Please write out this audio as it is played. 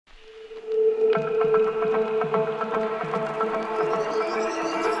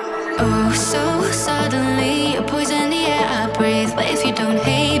so suddenly you poison the air I breathe. But if you don't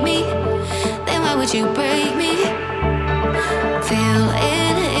hate me, then why would you break me? Feel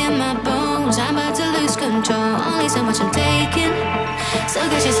it in my bones, I'm about to lose control. Only so much I'm taking, so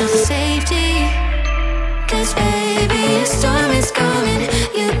get yourself to safety. 'Cause baby, a storm is coming.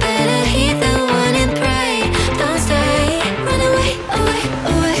 You better heed the warning, pray. Don't stay, run away, away,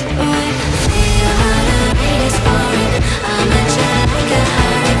 away, away. Feel how the rain is pouring. I'm a jet like a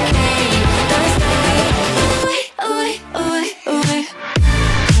hurricane. Don't stay, away, away, away, away.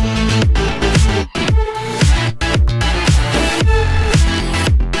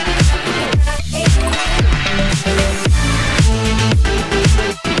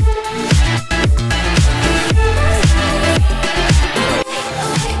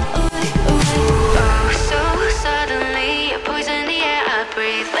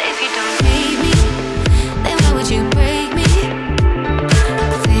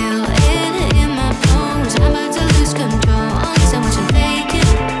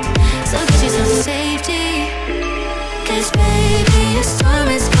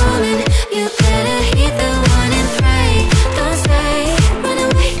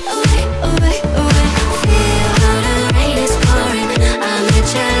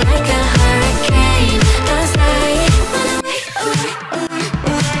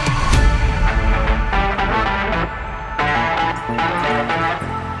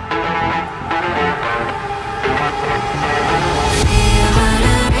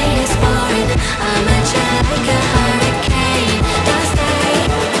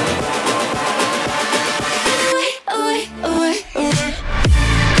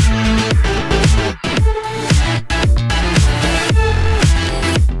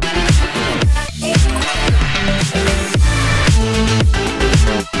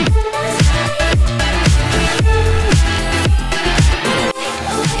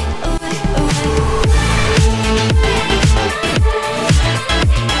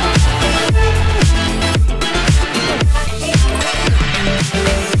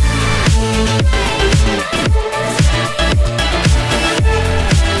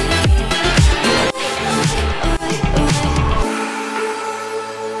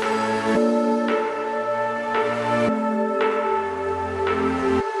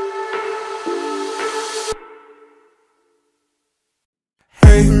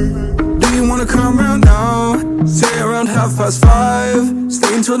 Do you wanna come round now? Say around 5:30.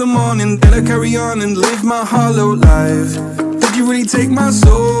 Stay until the morning, then I carry on and live my hollow life. Did you really take my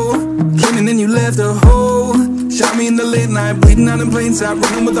soul? Came and then you left a hole. Shot me in the late night, bleeding out in plain sight,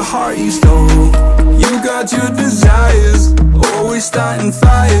 running with the heart you stole. You got your desires, always starting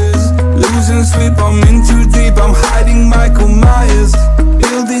fires. Losing sleep, I'm in too deep, I'm hiding Michael Myers.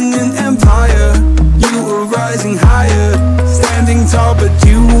 Building an empire, you were rising higher. Standing tall, but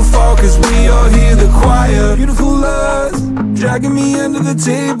you will fall, 'cause we all hear the choir. Beautiful lust, dragging me under the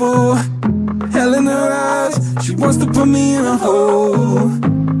table. Hell in her eyes, she wants to put me in a hole.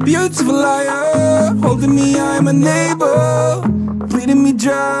 Beautiful liar, holding me, I'm a neighbor. Bleeding me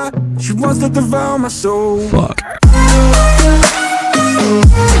dry, she wants to devour my soul. Fuck.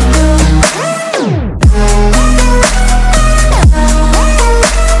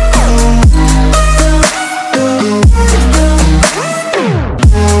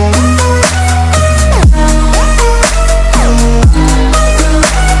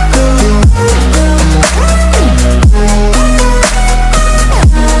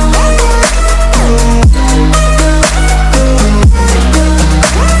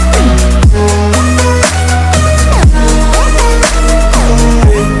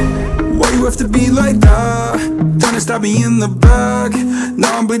 Stab me in the back.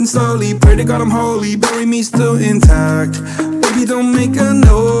 Now I'm bleeding slowly. Pray to God I'm holy. Bury me still intact. Baby, don't make a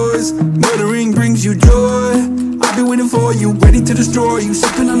noise. Murdering brings you joy. I'll be waiting for you, ready to destroy you.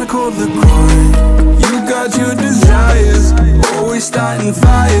 Sipping on a cold liqueur. You got your desires, always starting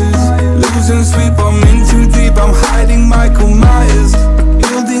fires. Losing sleep, I'm in too deep, I'm hiding Michael Myers.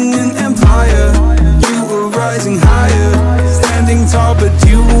 Building an empire, you were rising higher. Standing tall, but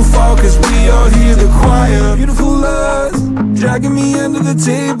you will fall, 'cause we all hear the choir. Beautiful lust, dragging me under the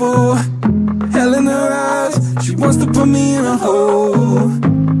table. Hell in her eyes, she wants to put me in a hole.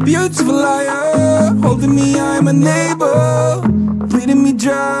 Beautiful liar, holding me, I'm a neighbor. Bleeding me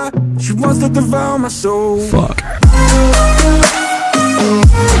dry, she wants to devour my soul. Fuck.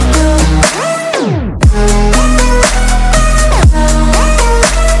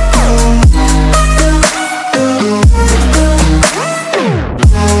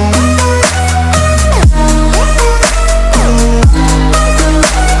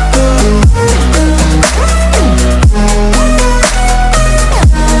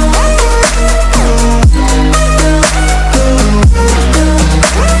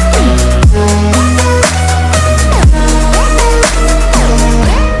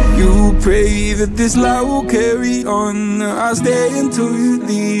 pray that this light will carry on. I'll stay until you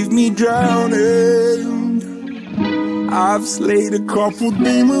leave me drowning. I've slayed a couple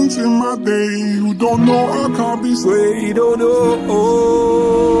demons in my day who don't know I can't be swayed. Oh no.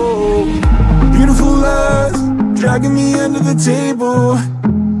 Beautiful lies, dragging me under the table.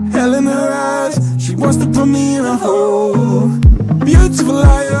 Hell in her eyes, she wants to put me in a hole. Beautiful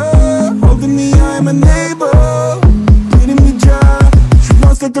liar, holding me, I'm a neighbor. Bleeding me dry, she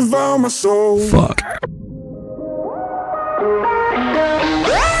wants to devour my soul. Fuck.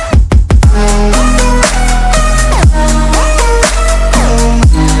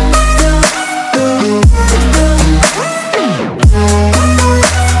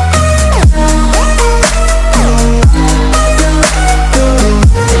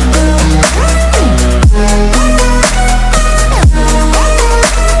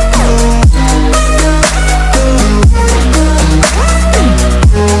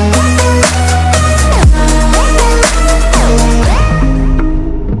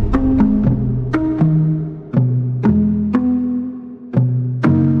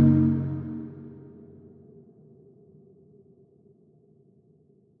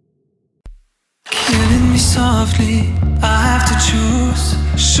 Softly, I have to choose.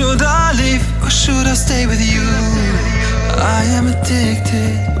 Should I leave or should I stay with you? I am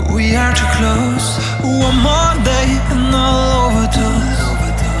addicted, we are too close. One more day and I'll overdose.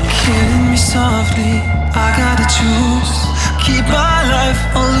 Killing me softly, I gotta choose. Keep my life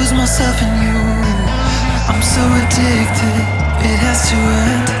or lose myself in you. I'm so addicted, it has to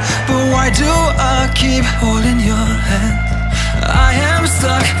end. But why do I keep holding your hand? I am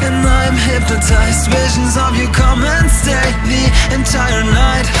stuck and I'm hypnotized. Visions of you come and stay the entire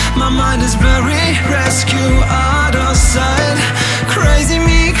night. My mind is blurry, rescue out of sight. Crazy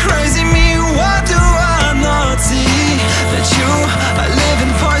me, what do I not see? That you are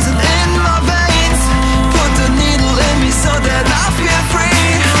living poison in my veins. Put the needle in me so that I feel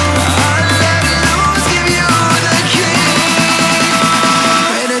free. I let loose, give you the key.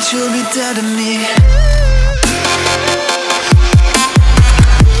 Pray that you'll be dead to me.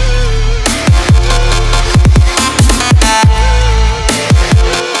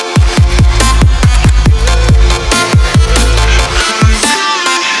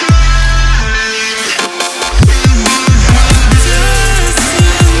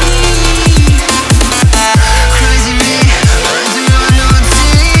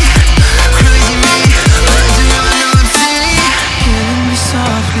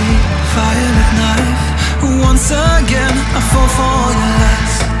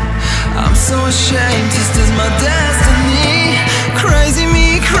 Ashamed, this is my destiny. Crazy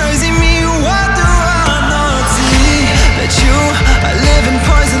me, what do I not see? That you are living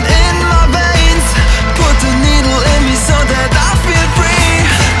poison in my veins. Put the needle in me so that I feel free.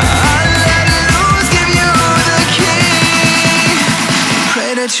 I let loose, give you the key.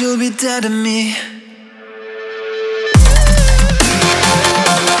 Pray that you'll be dead to me.